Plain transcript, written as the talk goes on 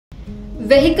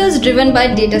Vehicles driven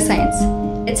by data science.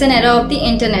 It's an era of the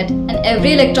internet, and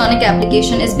every electronic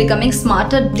application is becoming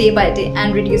smarter day by day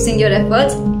and reducing your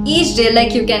efforts each day.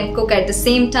 Like you can cook at the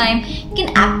same time, you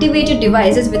can activate your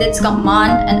devices with its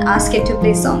command and ask it to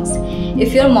play songs.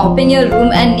 If you're mopping your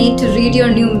room and need to read your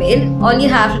new mail, all you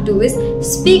have to do is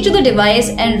speak to the device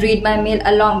and read my mail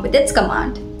along with its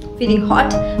command. Feeling hot?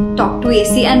 Talk to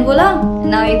AC and voila!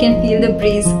 Now you can feel the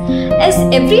breeze. As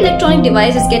every electronic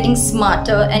device is getting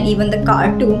smarter, and even the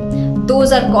car too,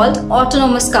 those are called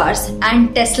autonomous cars,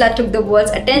 and Tesla took the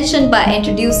world's attention by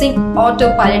introducing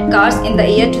autopilot cars in the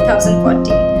year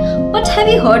 2014. But have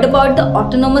you heard about the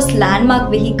autonomous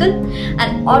landmark vehicle?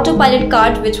 An autopilot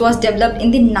car which was developed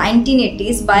in the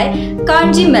 1980s by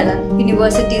Carnegie Mellon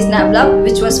University's NAVLA,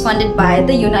 which was funded by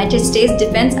the United States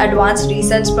Defense Advanced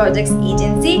Research Projects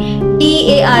Agency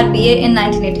DARPA in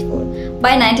 1984.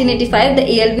 By 1985,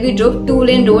 the ALV drove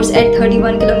 2-lane roads at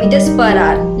 31 km per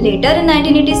hour. Later in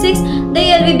 1986, the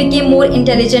ALV became more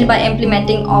intelligent by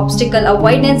implementing obstacle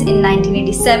avoidance. In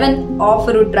 1987,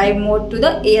 off-road drive mode to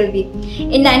the ALV.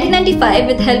 In 1995,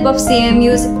 with help of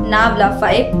CMU's NAVLA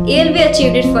 5, ALV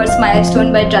achieved its first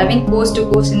milestone by driving coast to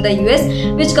coast in the US,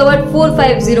 which covered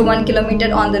 4501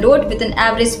 km on the road with an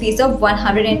average speed of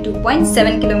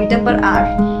 102.7 km per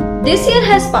hour. This year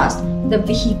has passed. The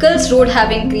vehicles' road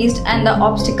have increased and the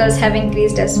obstacles have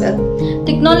increased as well.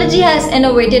 Technology has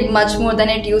innovated much more than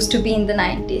it used to be in the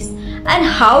 90s. And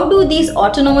how do these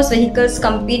autonomous vehicles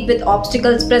compete with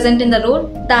obstacles present in the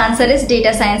road? The answer is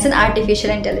data science and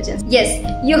artificial intelligence. Yes,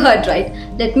 you heard right.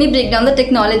 Let me break down the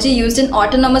technology used in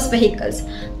autonomous vehicles.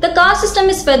 The car system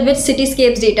is fed with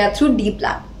cityscapes data through deep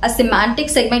learning, a semantic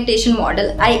segmentation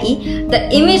model, i.e.,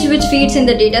 the image which feeds in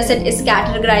the dataset is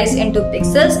categorized into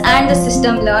pixels and the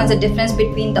system learns the difference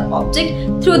between the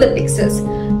object through the pixels.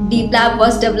 Deep Lab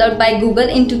was developed by Google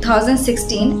in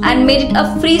 2016 and made it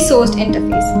a free-sourced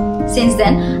interface. Since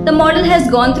then, the model has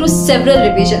gone through several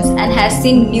revisions and has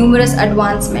seen numerous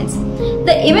advancements.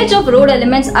 The image of road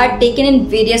elements are taken in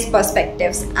various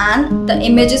perspectives, and the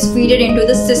image is fed into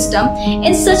the system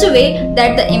in such a way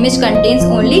that the image contains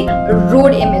only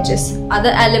road images. Other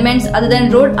elements other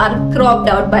than road are cropped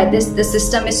out. By this, the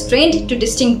system is trained to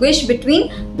distinguish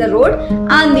between the road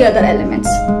and the other elements.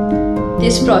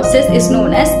 This process is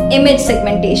known as image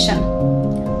segmentation.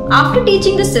 After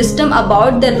teaching the system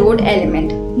about the road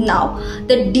element, now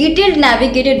the detailed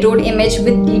navigated road image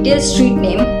with detailed street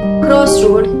name,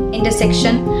 crossroad,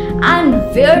 intersection, and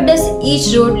where does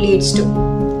each road leads to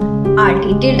are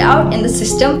detailed out in the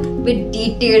system with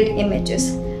detailed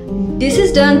images. This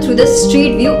is done through the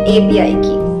Street View API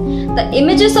key. The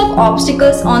images of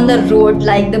obstacles on the road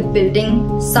like the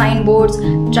building, signboards,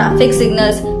 traffic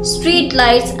signals, street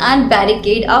lights and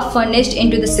barricade are furnished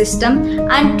into the system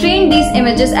and train these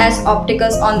images as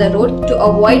obstacles on the road to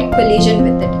avoid collision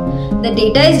with it. The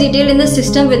data is detailed in the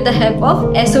system with the help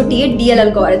of SOTA DL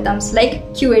algorithms like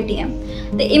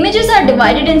QATM. The images are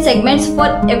divided in segments for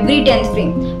every 10th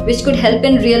frame, which could help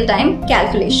in real-time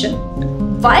calculation.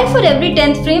 Why for every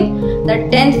 10th frame? The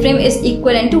 10th frame is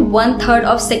equivalent to 1/3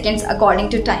 of seconds according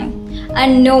to time,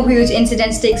 and no huge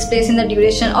incidents takes place in the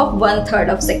duration of 1/3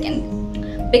 of second.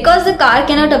 Because the car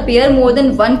cannot appear more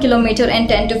than 1 km in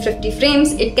 10 to 50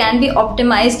 frames, it can be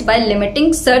optimized by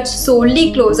limiting search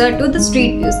solely closer to the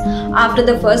street views after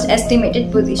the first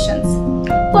estimated positions.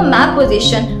 For map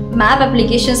position, map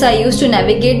applications are used to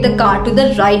navigate the car to the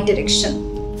right direction.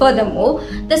 Furthermore,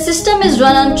 the system is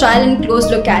run on trial in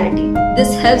closed locality.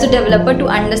 This helps the developer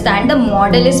to understand the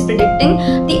model is predicting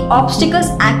the obstacles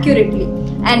accurately,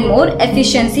 and more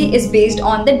efficiency is based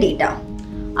on the data.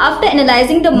 After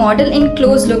analyzing the model in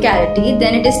closed locality,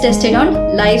 then it is tested on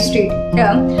live street.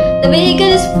 Here, the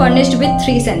vehicle is furnished with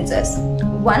 3 sensors.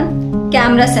 1.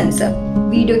 Camera sensor.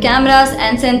 Video cameras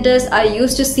and sensors are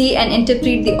used to see and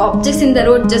interpret the objects in the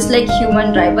road just like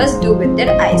human drivers do with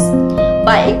their eyes.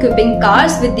 By equipping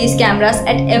cars with these cameras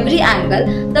at every angle,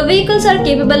 the vehicles are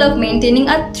capable of maintaining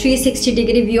a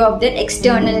 360-degree view of their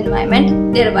external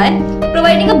environment, thereby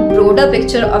providing a broader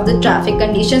picture of the traffic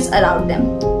conditions around them.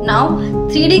 Now,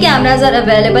 3D cameras are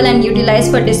available and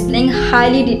utilized for displaying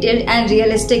highly detailed and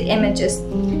realistic images.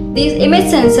 These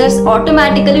image sensors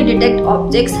automatically detect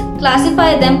objects,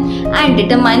 classify them, and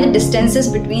determine the distances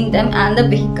between them and the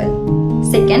vehicle.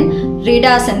 Second,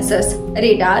 radar sensors.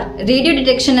 Radar, radio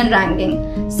detection and ranking.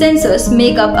 Sensors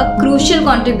make up a crucial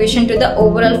contribution to the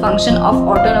overall function of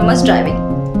autonomous driving.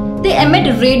 They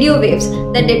emit radio waves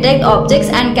that detect objects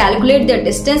and calculate their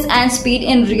distance and speed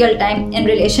in real time in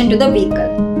relation to the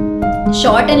vehicle.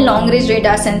 Short and long-range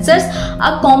radar sensors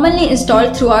are commonly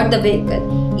installed throughout the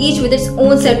vehicle, each with its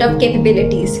own set of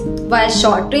capabilities. while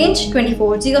short-range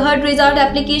 24 GHz radar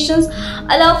applications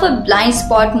allow for blind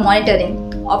spot monitoring,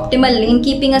 optimal lane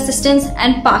keeping assistance,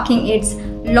 and parking aids.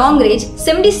 Long-range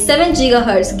 77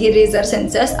 GHz gear laser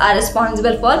sensors are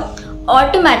responsible for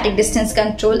automatic distance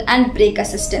control and brake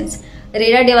assistance.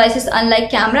 Radar devices, unlike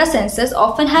camera sensors,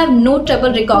 often have no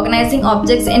trouble recognizing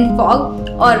objects in fog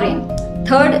or rain.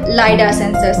 Third, LiDAR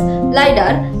sensors.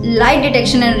 LiDAR, light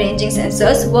detection and ranging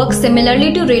sensors, work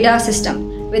similarly to radar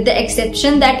system, with the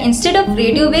exception that instead of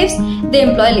radio waves, they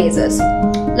employ lasers.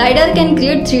 LiDAR can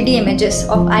create 3D images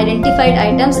of identified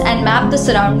items and map the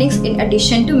surroundings in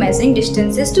addition to measuring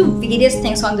distances to various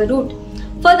things on the route.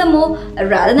 Furthermore,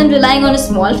 rather than relying on a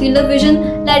small field of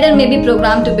vision, LiDAR may be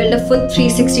programmed to build a full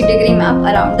 360-degree map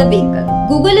around the vehicle.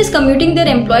 Google is commuting their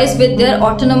employees with their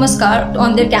autonomous car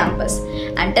on their campus,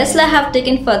 and Tesla have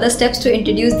taken further steps to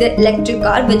introduce their electric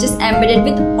car, which is embedded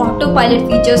with autopilot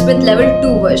features with level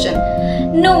 2 version.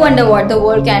 No wonder what the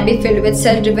world can be filled with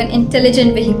self-driven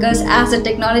intelligent vehicles as the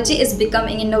technology is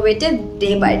becoming innovative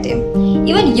day by day.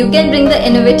 Even you can bring the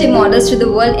innovative models to the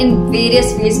world in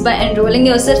various fields by enrolling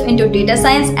yourself into data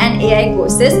science and AI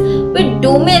courses with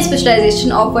domain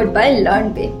specialization offered by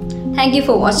Learnbay. Thank you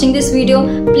for watching this video.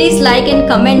 Please like and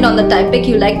comment on the topic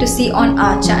you like to see on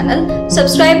our channel.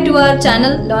 Subscribe to our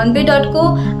channel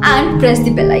learnbay.co and press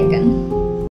the bell icon.